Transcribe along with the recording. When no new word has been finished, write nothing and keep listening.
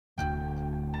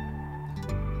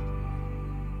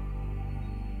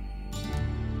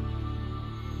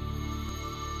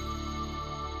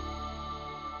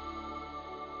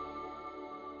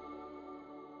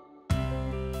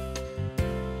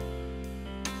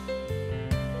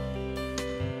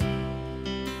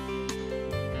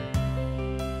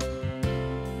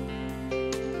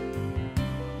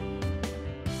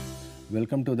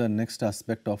Welcome to the next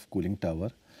aspect of cooling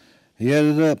tower.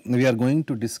 Here we are going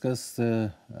to discuss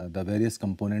the various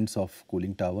components of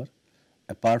cooling tower.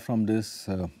 Apart from this,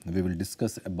 we will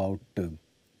discuss about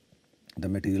the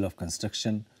material of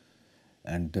construction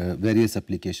and various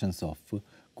applications of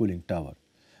cooling tower.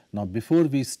 Now, before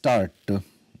we start,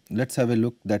 let's have a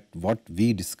look at what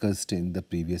we discussed in the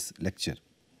previous lecture.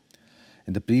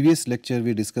 In the previous lecture,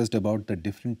 we discussed about the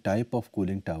different type of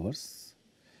cooling towers.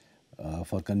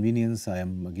 For convenience, I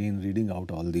am again reading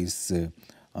out all these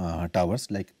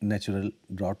towers like natural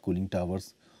draught cooling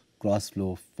towers, cross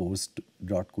flow forced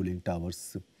draught cooling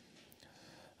towers.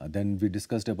 Then we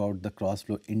discussed about the cross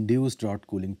flow induced draught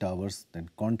cooling towers, then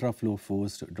contra flow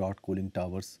forced draught cooling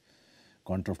towers,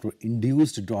 contra flow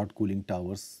induced draught cooling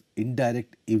towers,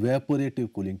 indirect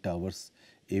evaporative cooling towers,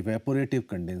 evaporative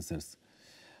condensers.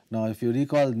 Now, if you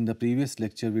recall, in the previous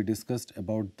lecture we discussed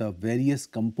about the various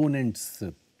components,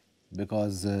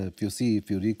 because if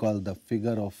you recall the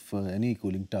figure of any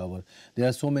cooling tower, there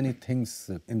are so many things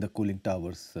in the cooling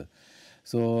towers.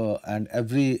 And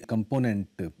every component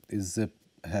is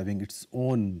having its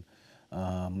own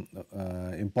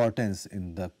importance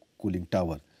in the cooling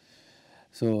tower.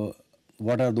 So,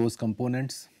 what are those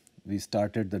components? We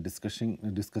started the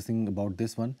discussing about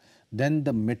this one. Then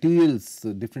the materials,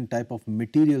 different type of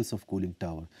materials of cooling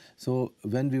tower. So,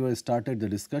 when we were started the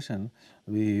discussion,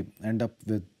 we end up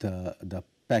with the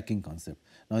packing concept.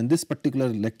 Now, in this particular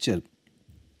lecture,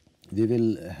 we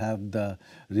will have the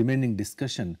remaining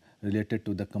discussion related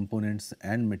to the components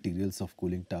and materials of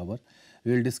cooling tower.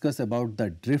 We will discuss about the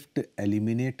drift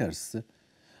eliminators.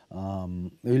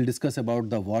 We will discuss about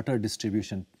the water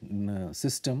distribution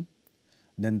system,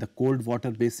 then the cold water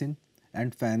basin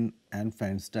and fan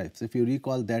types. If you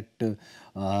recall that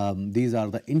these are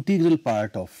the integral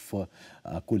part of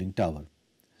cooling tower.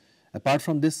 Apart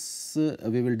from this,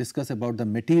 we will discuss about the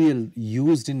material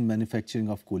used in manufacturing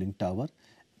of cooling tower,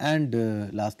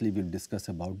 and lastly we will discuss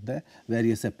about the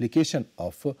various application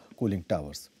of cooling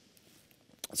towers.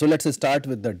 So, let us start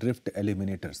with the drift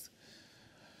eliminators.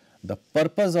 The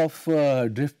purpose of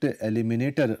drift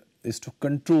eliminator is to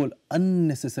control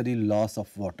unnecessary loss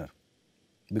of water,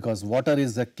 because water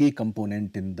is a key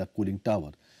component in the cooling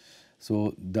tower.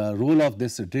 So, the role of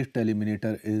this drift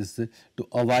eliminator is to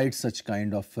avoid such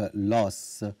kind of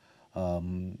loss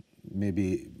may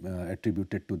be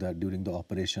attributed to the during the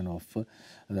operation of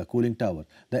the cooling tower.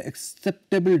 The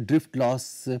acceptable drift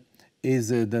loss is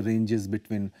the ranges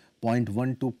between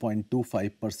 0.1 to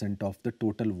 0.25% of the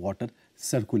total water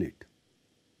circulate.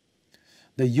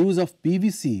 The use of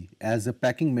PVC as a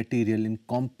packing material in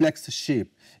complex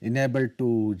shape enable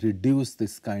to reduce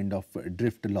this kind of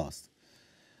drift loss.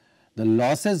 The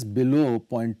losses below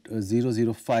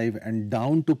 0.005 and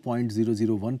down to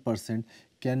 0.001%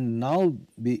 can now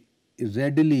be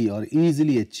readily or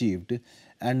easily achieved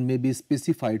and may be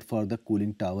specified for the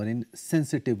cooling tower in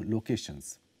sensitive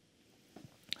locations.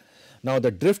 Now,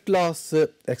 the drift loss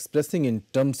expressing in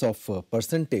terms of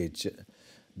percentage,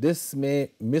 this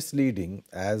may misleading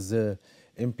as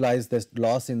implies that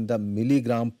loss in the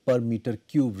milligram per meter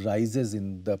cube rises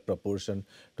in the proportion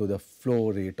to the flow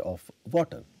rate of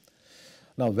water.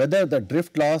 Now, whether the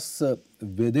drift loss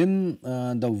within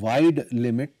the wide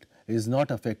limit is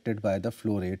not affected by the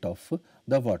flow rate of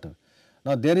the water.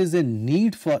 Now, there is a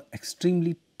need for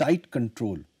extremely tight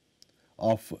control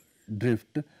of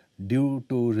drift due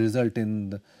to result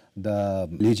in the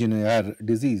Legionnaire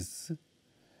disease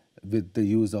with the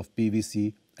use of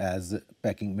PVC as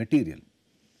packing material.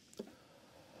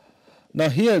 Now,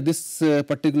 here this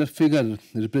particular figure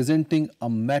representing a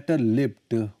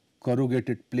metal-lipped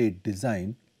corrugated plate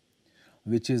design,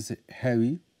 which is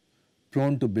heavy,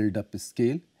 prone to build up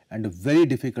scale and very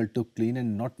difficult to clean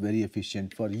and not very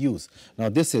efficient for use. Now,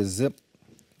 this is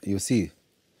you see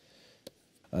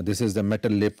this is the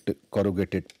metal-lipped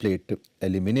corrugated plate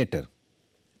eliminator.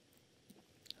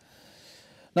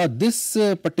 Now, this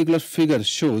particular figure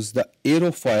shows the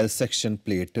aerofoil section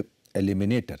plate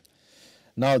eliminator.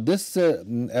 Now, this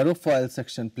aerofoil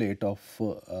section plate of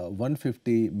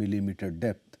 150 millimeter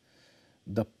depth,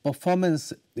 the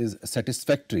performance is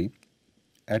satisfactory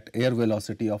at air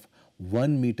velocity of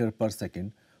 1 meter per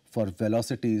second for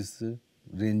velocities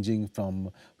ranging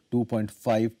from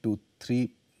 2.5 to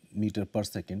 3 meter per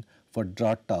second for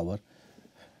draught tower.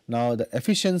 Now, the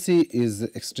efficiency is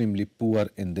extremely poor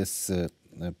in this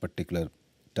particular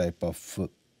type of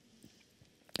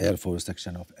airfoil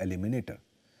section of eliminator.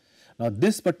 Now,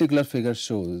 this particular figure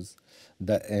shows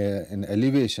the in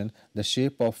elevation the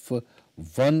shape of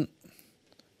 1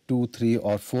 2, 3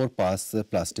 or 4 pass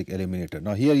plastic eliminator.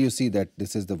 Now here you see that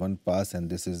this is the 1 pass and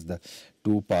this is the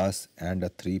 2 pass and a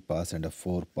 3 pass and a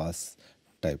 4 pass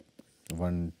type,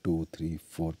 1, 2, 3,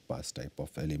 4 pass type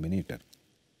of eliminator.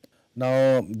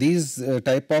 Now these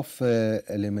type of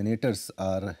eliminators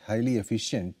are highly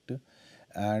efficient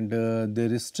and they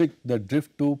restrict the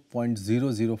drift to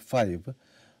 0.005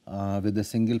 with a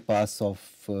single pass of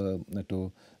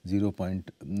to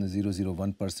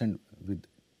 0.001% with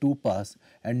 2 pass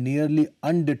and nearly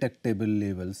undetectable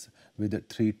levels with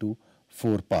 3 to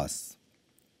 4 pass.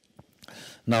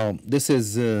 Now this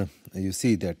is you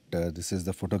see that this is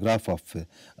the photograph of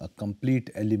a complete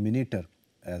eliminator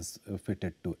as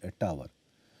fitted to a tower.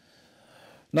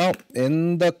 Now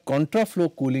in the contraflow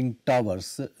cooling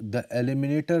towers, the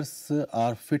eliminators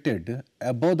are fitted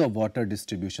above the water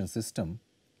distribution system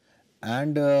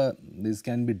and this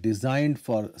can be designed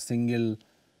for single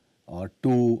or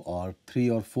 2 or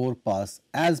 3 or 4 pass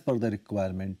as per the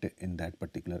requirement in that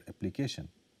particular application.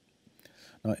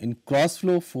 Now in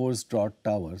cross-flow forced draught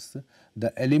towers,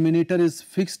 the eliminator is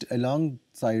fixed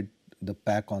alongside the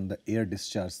pack on the air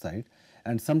discharge side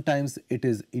and sometimes it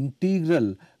is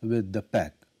integral with the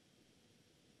pack.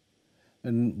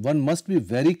 And one must be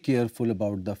very careful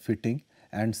about the fitting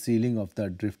and sealing of the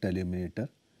drift eliminator,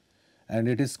 and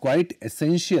it is quite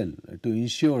essential to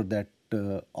ensure that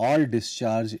all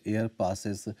discharge air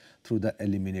passes through the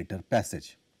eliminator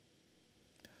passage.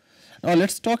 Now let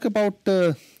us talk about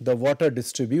the water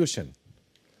distribution.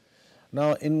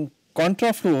 Now in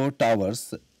contraflow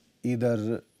towers,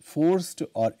 either forced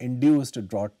or induced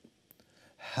draught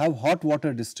have hot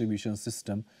water distribution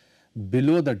system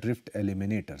below the drift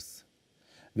eliminators,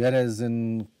 whereas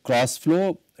in cross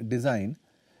flow design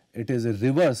it is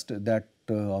reversed that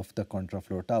of the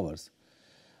contraflow towers.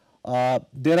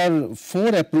 There are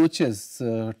 4 approaches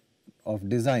of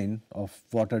design of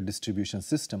water distribution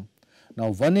system. Now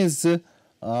one is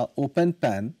open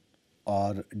pan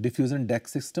or diffusion deck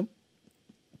system.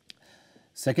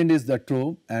 Second is the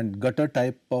trough and gutter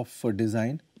type of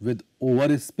design with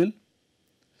overspill.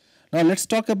 Now let us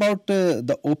talk about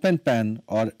the open pan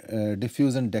or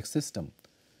diffusion deck system.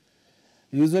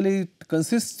 Usually it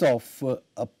consists of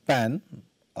a pan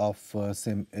of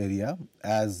same area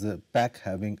as a pack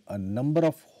having a number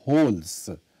of holes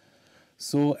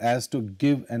so as to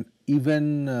give an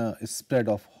even spread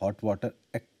of hot water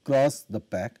across the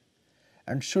pack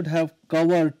and should have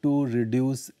cover to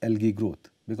reduce algae growth,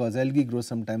 because algae growth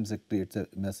sometimes it creates a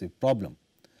massive problem.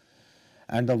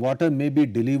 And the water may be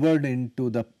delivered into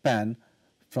the pan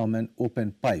from an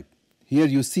open pipe. Here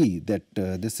you see that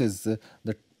this is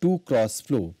the 2 cross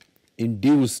flow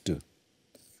induced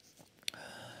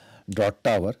draught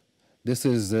tower. This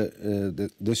is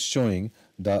this showing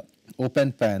the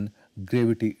open pan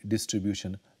gravity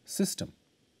distribution system.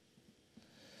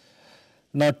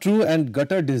 Now true and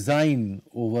gutter design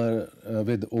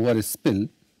with overspill.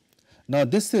 Now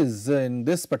this is in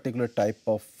this particular type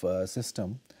of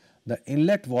system, the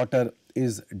inlet water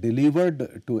is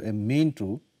delivered to a main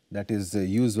trough that is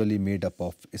usually made up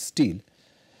of steel,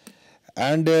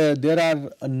 and there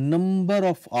are a number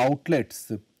of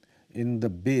outlets in the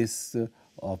base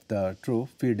of the trough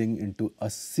feeding into a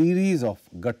series of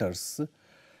gutters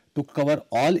to cover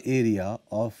all area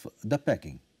of the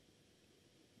packing.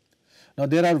 Now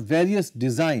there are various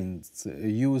designs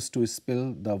used to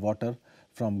spill the water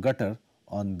from gutter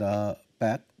on the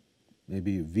pack,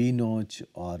 maybe V-notch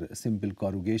or simple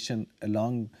corrugation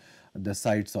along the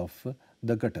sides of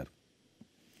the gutter.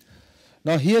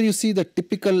 Now here you see the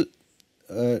typical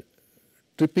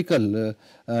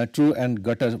true and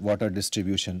gutter water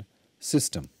distribution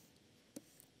system.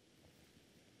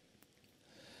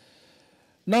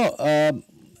 Now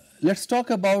let us talk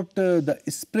about the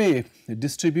spray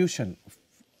distribution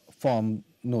from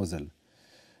nozzle.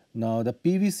 Now the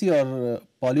PVC or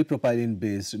polypropylene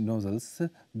based nozzles,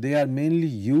 they are mainly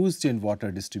used in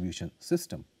water distribution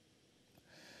system.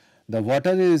 The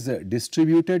water is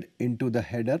distributed into the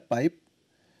header pipe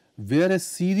where a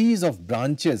series of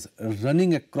branches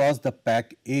running across the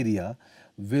pack area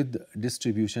with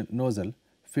distribution nozzle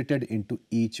fitted into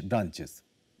each branches.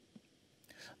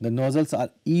 The nozzles are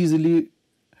easily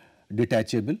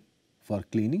detachable for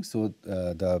cleaning, so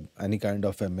any kind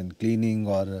of cleaning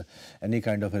or any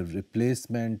kind of a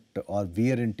replacement or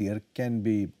wear and tear can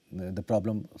be, the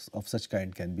problem of such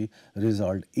kind can be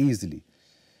resolved easily.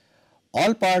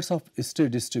 All parts of spray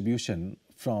distribution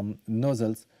from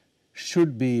nozzles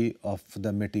should be of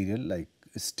the material like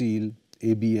steel,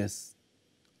 ABS,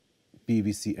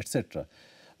 PVC, etc.,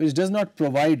 which does not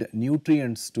provide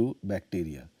nutrients to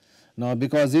bacteria. Now,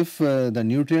 because if the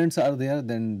nutrients are there,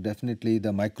 then definitely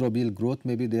the microbial growth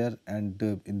may be there, and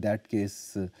in that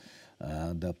case,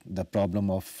 the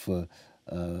problem of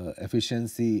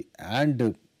efficiency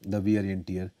and the wear and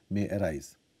tear may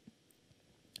arise.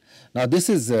 Now, this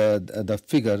is the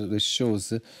figure which shows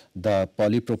the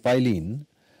polypropylene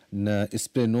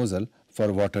spray nozzle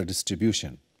for water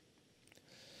distribution.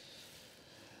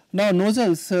 Now,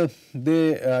 nozzles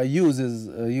they use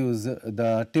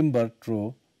the timber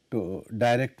trough to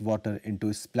direct water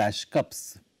into splash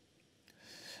cups.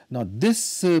 Now,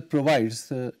 this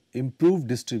provides improved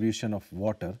distribution of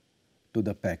water to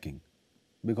the packing,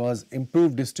 because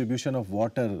improved distribution of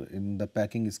water in the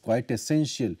packing is quite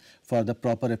essential for the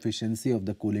proper efficiency of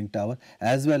the cooling tower,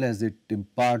 as well as it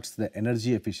imparts the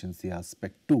energy efficiency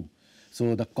aspect too.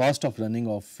 So, the cost of running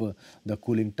of the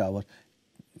cooling tower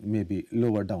may be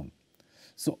lower down.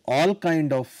 So, all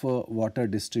kind of water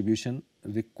distribution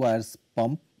requires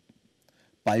pump,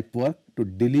 pipe work to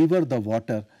deliver the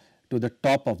water to the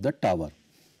top of the tower.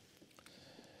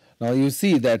 Now, you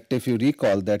see that if you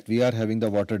recall that we are having the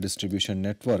water distribution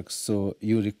network, so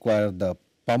you require the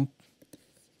pump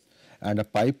and a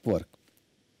pipe work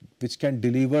which can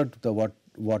deliver the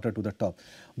water to the top.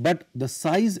 But the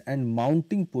size and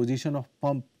mounting position of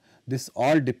pump, this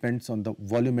all depends on the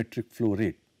volumetric flow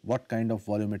rate, what kind of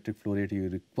volumetric flow rate you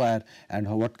require, and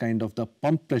what kind of the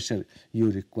pump pressure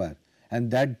you require. And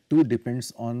that too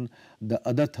depends on the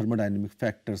other thermodynamic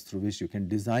factors through which you can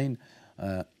design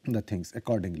the things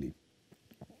accordingly.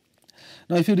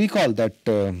 Now, if you recall that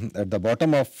at the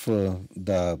bottom of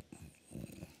the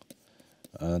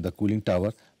cooling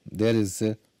tower, there is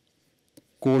a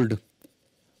cold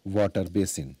water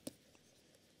basin.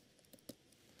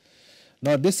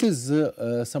 Now, this is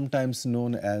sometimes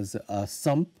known as a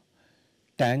sump,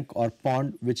 tank or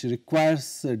pond, which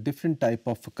requires different type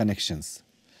of connections.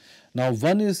 Now,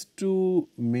 one is to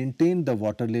maintain the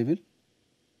water level,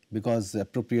 because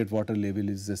appropriate water level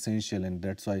is essential, and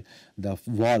that is why the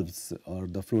valves or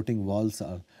the floating valves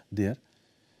are there.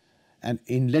 An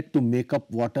inlet to make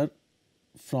up water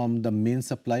from the main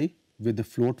supply with the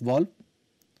float valve,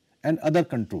 and other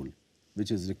control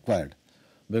which is required,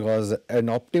 because an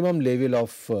optimum level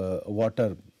of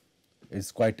water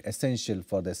is quite essential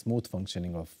for the smooth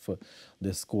functioning of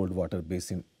this cold water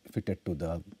basin fitted to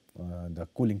the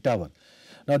cooling tower.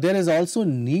 Now, there is also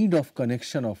need of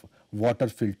connection of water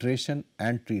filtration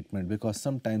and treatment, because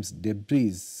sometimes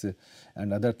debris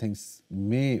and other things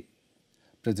may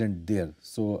present there.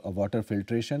 So, a water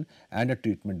filtration and a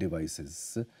treatment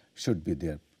devices should be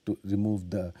there to remove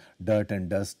the dirt and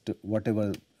dust,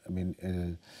 whatever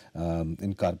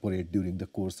incorporate during the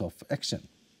course of action.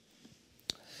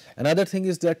 Another thing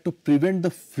is that to prevent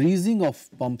the freezing of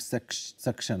pump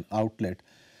suction outlet,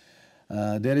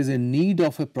 there is a need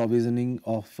of a provisioning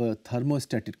of a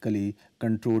thermostatically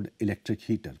controlled electric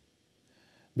heater,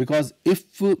 because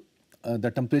if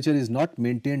the temperature is not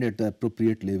maintained at the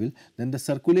appropriate level, then the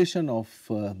circulation of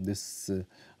this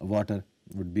water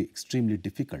would be extremely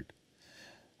difficult,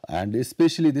 and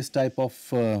especially this type of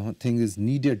thing is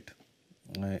needed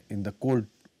in the cold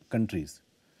countries.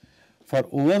 For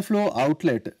overflow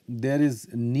outlet, there is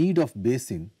need of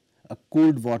basin, a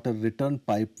cold water return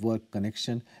pipe work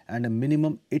connection, and a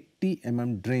minimum 80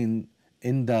 mm drain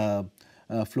in the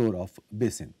floor of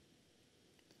basin.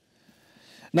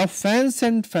 Now, fans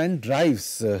and fan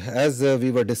drives, as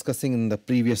we were discussing in the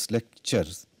previous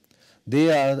lectures,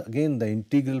 they are again the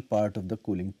integral part of the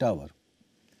cooling tower.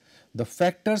 The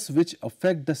factors which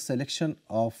affect the selection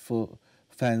of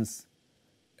fans,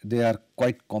 they are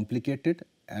quite complicated,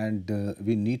 and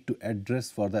we need to address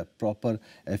for the proper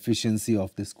efficiency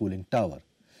of this cooling tower.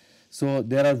 So,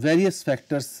 there are various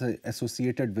factors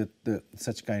associated with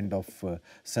such kind of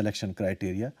selection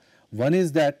criteria. One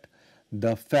is that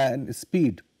the fan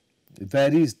speed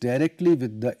varies directly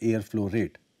with the airflow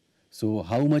rate. So,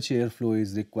 how much airflow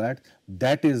is required,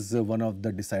 that is one of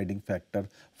the deciding factor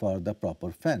for the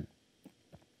proper fan.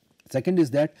 Second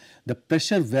is that the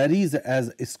pressure varies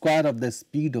as a square of the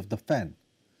speed of the fan.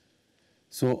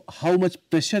 So, how much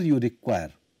pressure you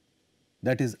require,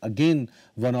 that is again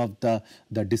one of the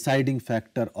deciding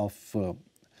factor of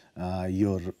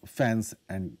your fans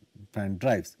and fan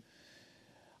drives.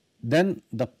 Then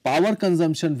the power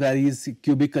consumption varies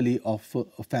cubically of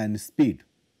fan speed,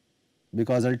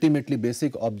 because ultimately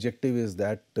basic objective is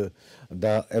that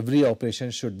every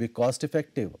operation should be cost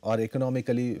effective or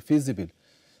economically feasible.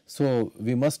 So,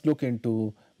 we must look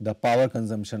into the power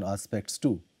consumption aspects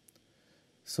too.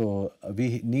 So,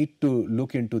 we need to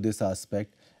look into this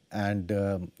aspect, and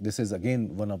this is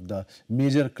again one of the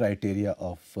major criteria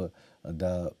of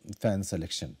the fan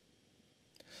selection.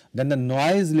 then the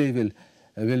noise level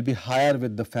will be higher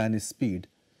with the fan speed.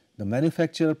 The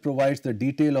manufacturer provides the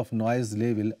detail of noise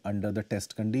level under the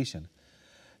test condition.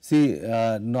 See,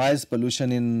 noise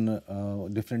pollution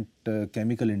in different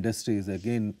chemical industries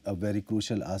again a very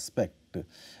crucial aspect,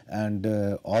 and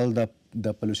all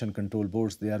the pollution control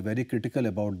boards, they are very critical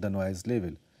about the noise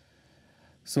level.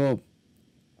 So,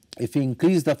 if we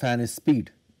increase the fan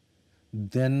speed,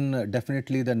 then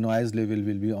definitely the noise level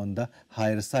will be on the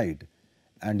higher side,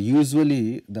 and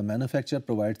usually the manufacturer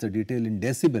provides the detail in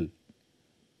decibel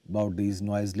about these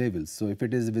noise levels. So, if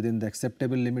it is within the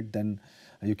acceptable limit, then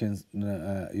you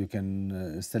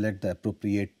can select the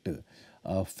appropriate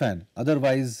fan.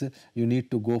 Otherwise, you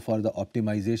need to go for the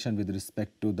optimization with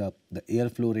respect to the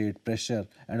airflow rate, pressure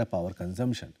and a power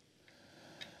consumption.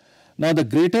 Now, the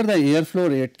greater the airflow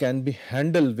rate can be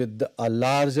handled with a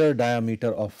larger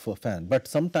diameter of fan, but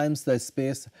sometimes the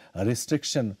space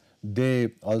restriction, they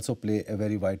also play a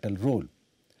very vital role.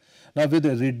 Now, with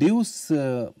a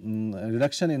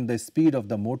reduction in the speed of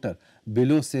the motor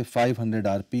below say 500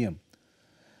 rpm,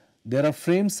 there are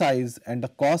frame size and the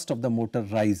cost of the motor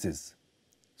rises.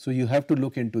 So, you have to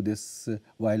look into this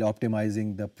while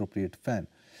optimizing the appropriate fan.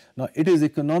 Now, it is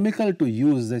economical to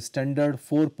use a standard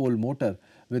 4-pole motor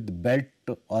with belt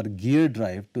or gear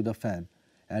drive to the fan,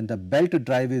 and the belt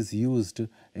drive is used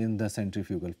in the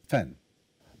centrifugal fan.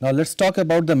 Now, let us talk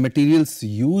about the materials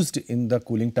used in the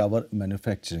cooling tower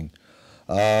manufacturing.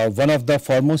 One of the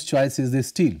foremost choice is the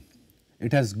steel.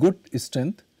 It has good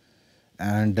strength,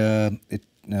 and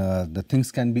the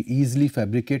things can be easily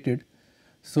fabricated.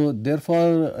 So,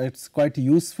 therefore, it is quite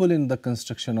useful in the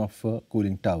construction of a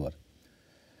cooling tower.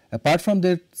 Apart from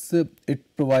that,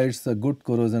 it provides a good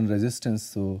corrosion resistance,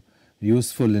 so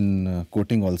useful in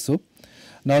coating also.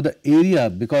 Now, the area,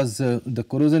 because the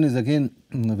corrosion is again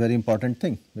a very important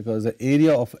thing, because the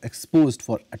area of exposed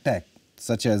for attack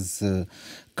such as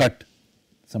cut,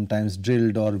 sometimes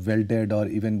drilled or welded, or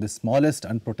even the smallest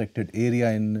unprotected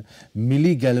area in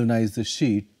milli-galvanized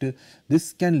sheet,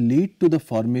 this can lead to the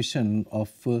formation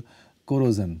of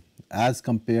corrosion as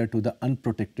compared to the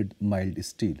unprotected mild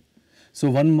steel. So,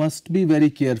 one must be very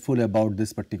careful about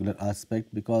this particular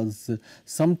aspect, because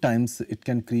sometimes it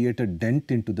can create a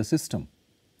dent into the system.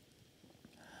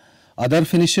 Other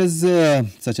finishes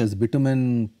such as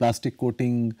bitumen, plastic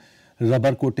coating,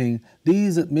 rubber coating,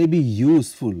 these may be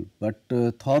useful, but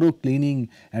thorough cleaning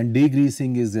and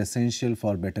degreasing is essential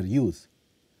for better use.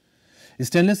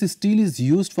 Stainless steel is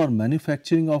used for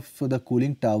manufacturing of the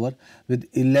cooling tower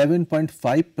with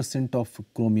 11.5% of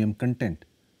chromium content.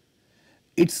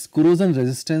 Its corrosion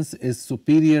resistance is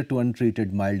superior to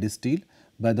untreated mild steel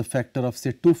by the factor of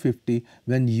say 250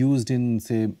 when used in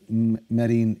say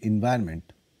marine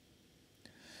environment.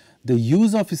 The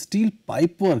use of steel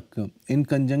pipework in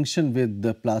conjunction with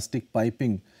the plastic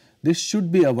piping, this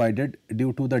should be avoided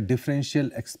due to the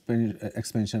differential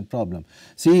expansion problem.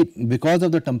 See, because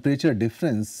of the temperature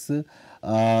difference,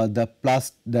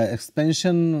 the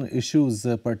expansion issues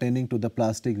pertaining to the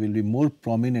plastic will be more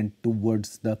prominent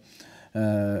towards the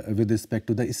with respect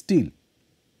to the steel.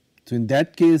 So, in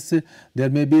that case, there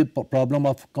may be a problem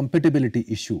of compatibility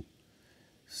issue.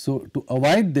 So, to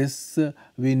avoid this,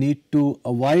 we need to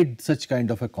avoid such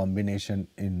kind of a combination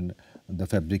in the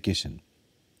fabrication.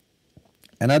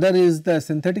 Another is the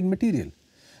synthetic material.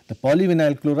 The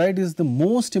polyvinyl chloride is the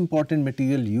most important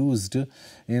material used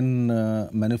in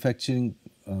manufacturing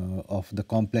of the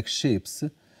complex shapes,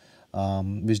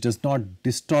 which does not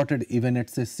distorted even at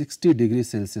say 60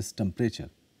 degrees Celsius temperature.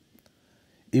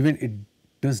 Even it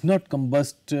does not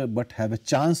combust, but have a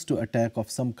chance to attack of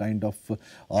some kind of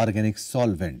organic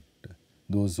solvent,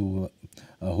 those who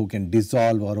can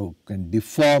dissolve or who can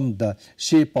deform the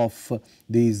shape of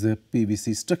these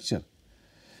PVC structure.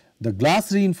 The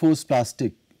glass reinforced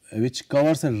plastic, which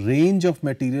covers a range of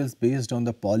materials based on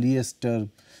the polyester,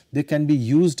 they can be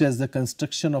used as the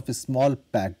construction of small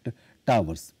packed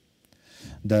towers.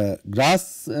 The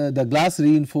glass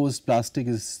reinforced plastic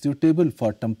is suitable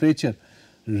for temperature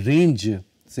range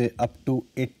say up to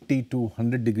 80 to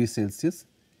 100 degrees Celsius,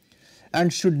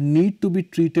 and should need to be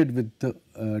treated with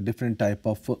different type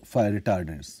of fire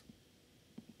retardants.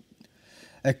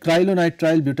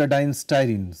 Acrylonitrile butadiene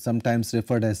styrene, sometimes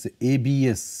referred as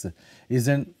ABS, is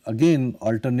an again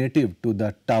alternative to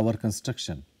the tower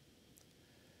construction.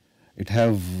 It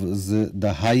has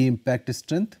the high impact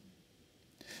strength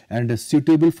and is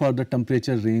suitable for the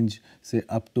temperature range say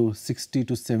up to 60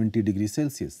 to 70 degrees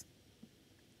Celsius.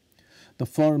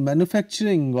 For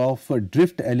manufacturing of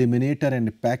drift eliminator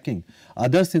and packing,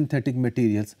 other synthetic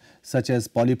materials such as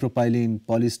polypropylene,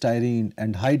 polystyrene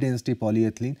and high density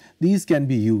polyethylene, these can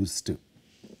be used.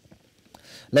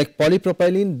 Like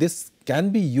polypropylene, this can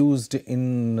be used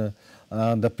in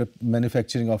the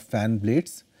manufacturing of fan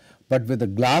blades, but with a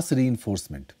glass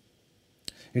reinforcement.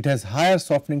 It has higher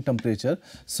softening temperature,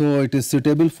 so it is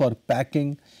suitable for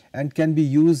packing and can be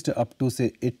used up to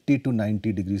say 80 to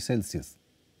 90 degrees Celsius.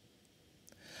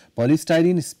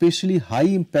 Polystyrene, especially high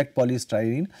impact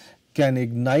polystyrene, can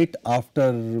ignite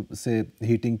after say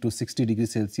heating to 60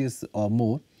 degrees Celsius or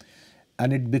more,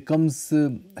 and it becomes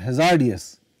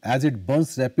hazardous as it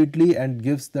burns rapidly and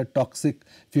gives the toxic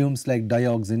fumes like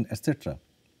dioxin, etc.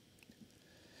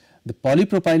 The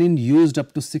polypropylene used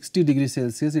up to 60 degrees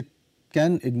Celsius, it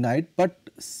can ignite, but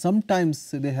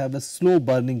sometimes they have a slow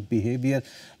burning behavior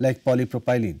like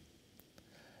polypropylene.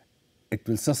 It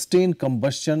will sustain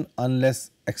combustion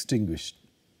unless extinguished.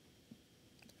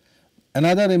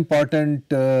 Another important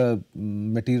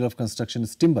material of construction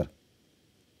is timber.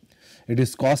 It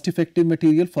is cost effective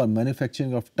material for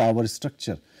manufacturing of tower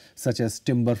structure such as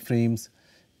timber frames,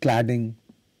 cladding,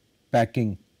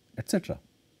 packing, etc.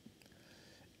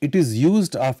 It is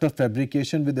used after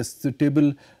fabrication with the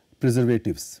suitable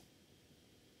preservatives.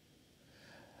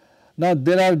 Now,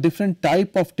 there are different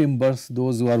type of timbers,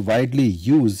 those who are widely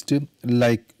used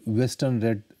like western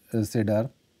red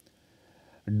cedar,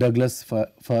 Douglas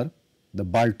fir, the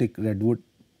Baltic redwood,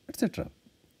 etc.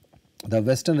 The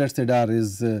western red cedar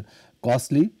is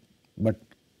costly, but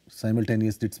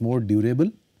simultaneously it is more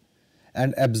durable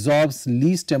and absorbs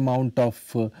least amount of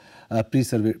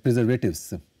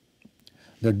preservatives.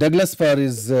 The Douglas fir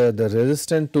is the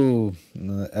resistant to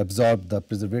absorb the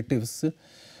preservatives.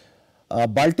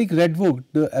 Baltic redwood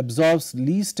absorbs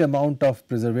least amount of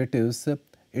preservatives.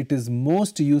 It is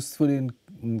most useful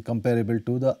in comparable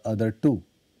to the other two.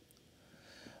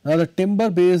 Now, the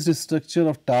timber based structure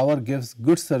of tower gives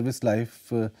good service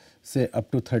life say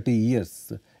up to 30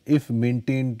 years if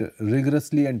maintained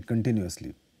rigorously and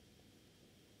continuously.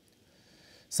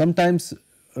 Sometimes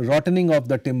rotting of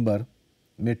the timber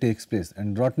may take place,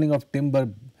 and rotting of timber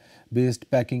based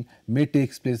packing may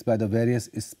take place by the various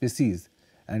species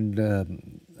and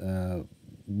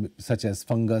such as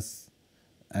fungus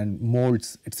and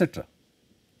molds, etc.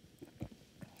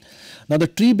 Now, the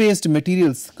tree based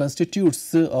materials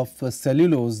constitutes of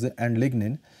cellulose and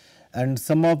lignin, and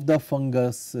some of the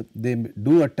fungus they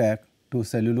do attack to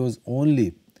cellulose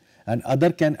only, and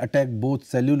other can attack both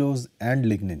cellulose and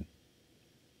lignin.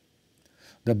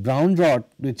 The brown rot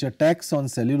which attacks on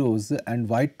cellulose and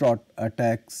white rot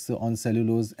attacks on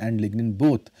cellulose and lignin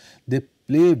both, they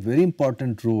play a very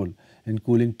important role in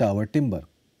cooling tower timber.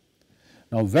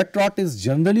 Now, wet rot is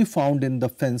generally found in the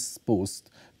fence posts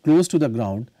close to the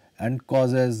ground and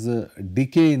causes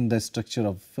decay in the structure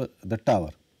of the tower.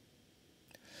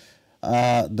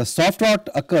 The soft rot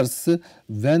occurs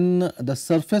when the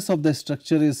surface of the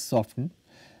structure is softened.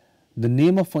 The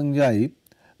name of fungi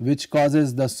which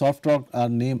causes the soft rot are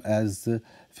named as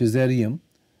Fusarium,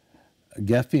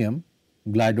 Gaphium,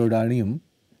 Glidodinium.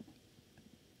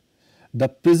 The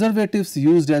preservatives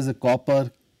used as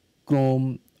copper,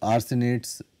 chrome,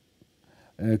 arsenates,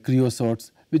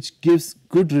 creosotes, which gives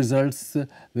good results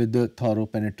with the thorough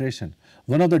penetration.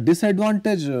 One of the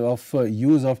disadvantage of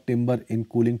use of timber in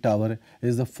cooling tower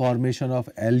is the formation of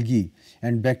algae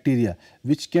and bacteria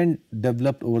which can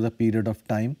develop over the period of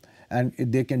time, and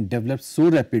they can develop so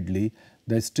rapidly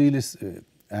the steel is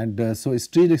so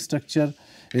steel structure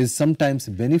is sometimes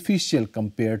beneficial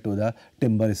compared to the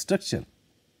timber structure.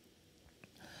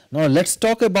 Now, let us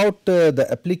talk about the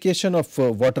application of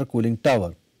water cooling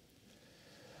tower.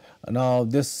 Now,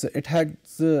 this it has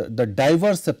the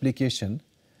diverse application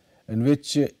in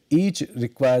which each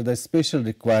require the special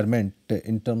requirement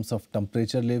in terms of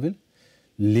temperature level,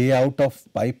 layout of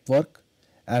pipe work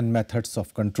and methods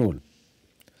of control.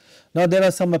 Now, there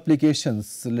are some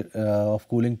applications of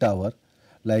cooling tower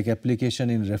like application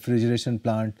in refrigeration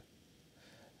plant,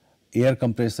 air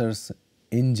compressors,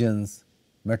 engines,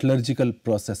 metallurgical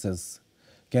processes,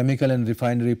 chemical and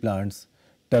refinery plants,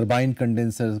 turbine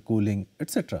condenser cooling,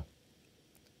 etc.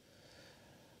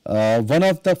 One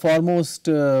of the foremost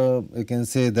you can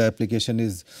say the application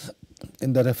is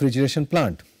in the refrigeration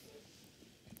plant.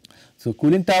 So,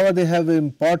 cooling tower they have an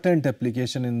important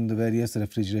application in the various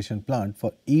refrigeration plant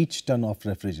for each ton of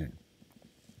refrigerant,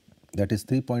 that is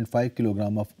 3.5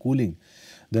 kilogram of cooling.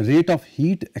 The rate of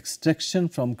heat extraction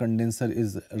from condenser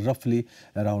is roughly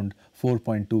around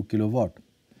 4.2 kilowatt.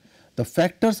 The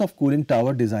factors of cooling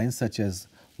tower design such as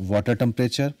water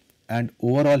temperature and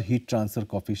overall heat transfer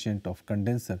coefficient of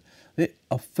condenser, they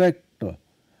affect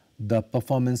the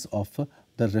performance of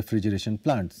the refrigeration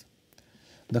plants.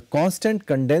 The constant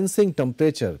condensing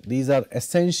temperature, these are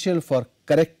essential for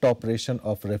correct operation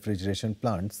of refrigeration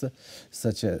plants,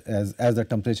 such as the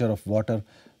temperature of water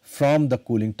from the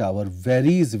cooling tower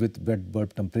varies with wet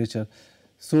bulb temperature.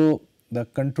 So, the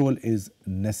control is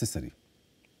necessary.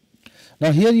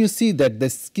 Now, here you see that the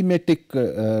schematic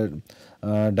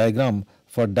diagram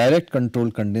for direct control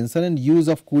condenser and use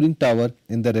of cooling tower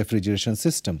in the refrigeration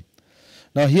system.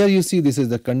 Now, here you see this is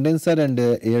the condenser and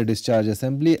air discharge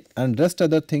assembly, and rest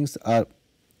other things are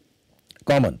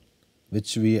common,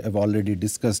 which we have already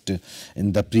discussed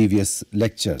in the previous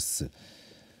lectures.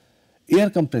 Air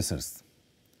compressors.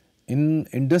 In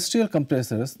industrial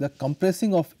compressors, the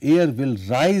compressing of air will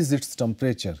rise its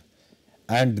temperature,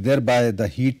 and thereby the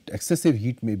excessive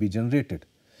heat may be generated.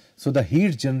 So, the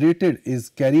heat generated is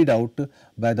carried out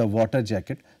by the water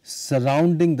jacket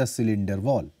surrounding the cylinder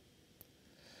wall.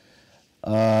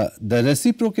 The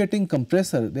reciprocating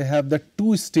compressor, they have the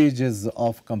two stages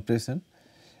of compression,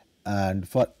 and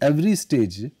for every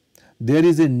stage there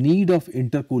is a need of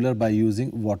intercooler by using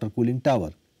water cooling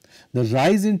tower. The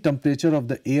rise in temperature of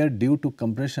the air due to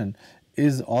compression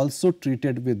is also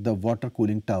treated with the water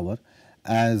cooling tower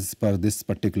as per this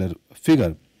particular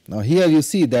figure. Now, here you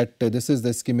see that this is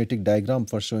the schematic diagram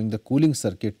for showing the cooling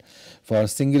circuit for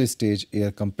single stage air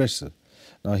compressor.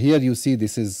 Now, here you see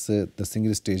this is the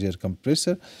single stage air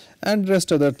compressor, and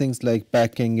rest other things like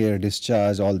packing, air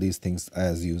discharge, all these things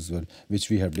as usual,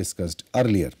 which we have discussed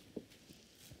earlier.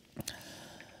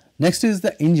 Next is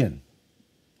the engine.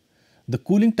 The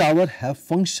cooling tower have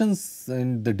functions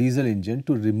in the diesel engine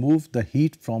to remove the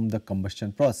heat from the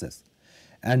combustion process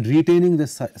and retaining the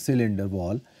cylinder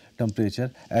wall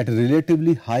temperature at a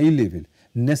relatively high level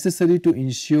necessary to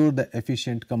ensure the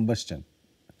efficient combustion.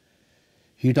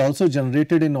 Heat also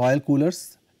generated in oil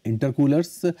coolers,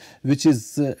 intercoolers, which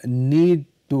is need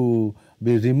to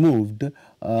be removed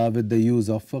with the use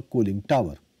of a cooling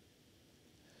tower.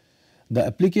 The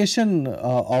application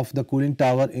of the cooling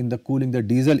tower in the cooling the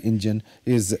diesel engine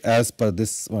is as per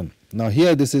this one. Now,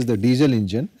 here this is the diesel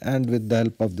engine, and with the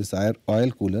help of this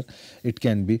oil cooler, it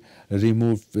can be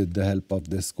removed with the help of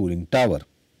this cooling tower.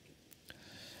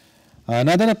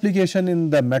 Another application in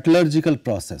the metallurgical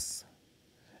process.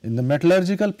 In the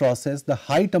metallurgical process, the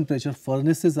high temperature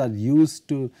furnaces are used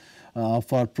to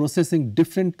for processing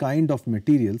different kind of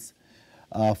materials.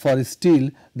 For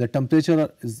steel, the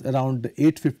temperature is around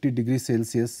 850 degrees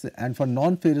Celsius, and for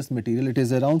non-ferrous material it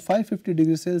is around 550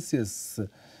 degrees Celsius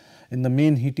in the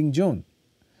main heating zone.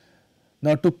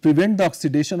 Now, to prevent the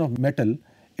oxidation of metal,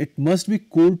 it must be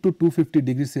cooled to 250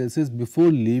 degrees Celsius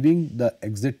before leaving the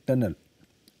exit tunnel,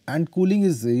 and cooling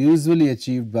is usually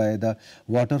achieved by the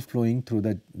water flowing through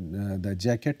the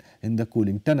jacket in the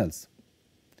cooling tunnels.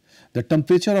 The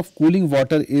temperature of cooling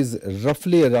water is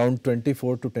roughly around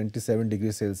 24 to 27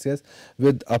 degrees Celsius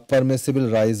with a permissible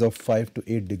rise of 5 to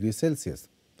 8 degrees Celsius.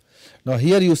 Now,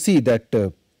 here you see that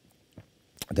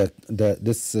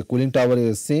this cooling tower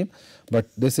is same, but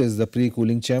this is the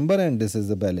pre-cooling chamber and this is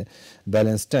the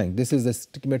balance tank. This is the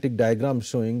schematic diagram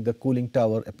showing the cooling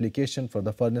tower application for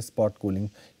the furnace pot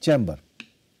cooling chamber.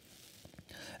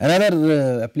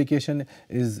 Another application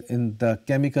is in the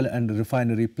chemical and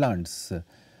refinery plants.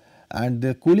 And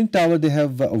the cooling tower, they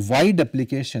have a wide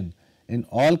application in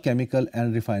all chemical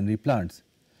and refinery plants.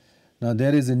 Now,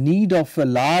 there is a need of a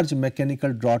large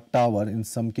mechanical draught tower in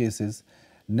some cases,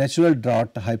 natural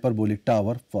draught hyperbolic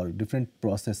tower for different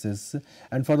processes,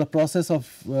 and for the process of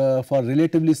for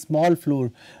relatively small flow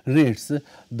rates,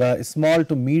 the small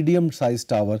to medium size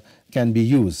tower can be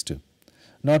used.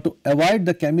 Now, to avoid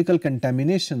the chemical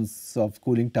contaminations of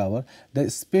cooling tower, the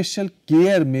special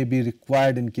care may be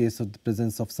required in case of the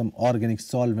presence of some organic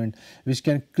solvent, which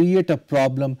can create a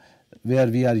problem where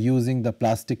we are using the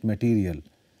plastic material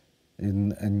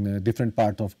in a different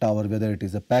part of tower, whether it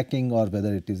is a packing or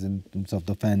whether it is in terms of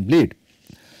the fan blade.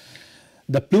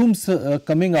 The plumes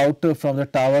coming out from the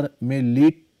tower may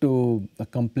lead to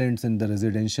complaints in the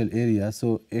residential area,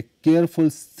 so a careful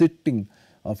sitting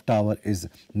of tower is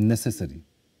necessary.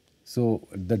 So,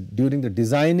 during the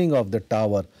designing of the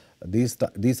tower,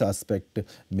 these aspects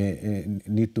may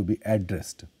need to be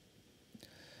addressed.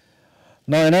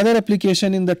 Now, another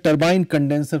application in the turbine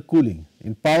condenser cooling.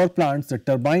 In power plants, the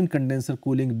turbine condenser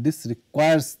cooling, this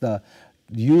requires the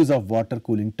use of water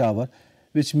cooling tower,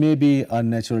 which may be a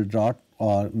natural draught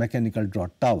or mechanical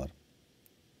draught tower.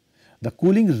 The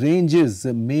cooling ranges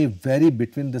may vary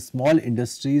between the small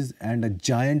industries and a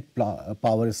giant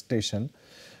power station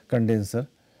condenser.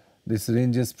 This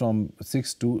ranges from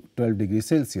 6 to 12 degrees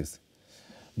Celsius.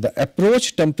 The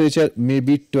approach temperature may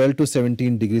be 12 to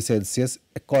 17 degrees Celsius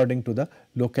according to the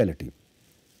locality.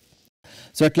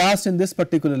 So, at last in this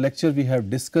particular lecture we have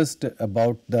discussed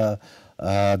about the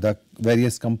the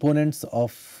various components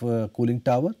of cooling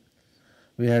tower.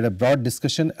 We had a broad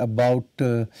discussion about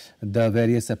the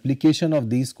various application of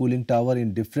these cooling tower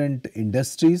in different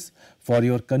industries. For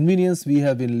your convenience, we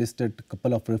have enlisted a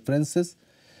couple of references.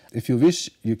 If you wish,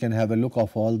 you can have a look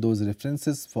of all those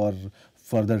references for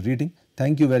further reading.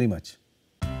 Thank you very much.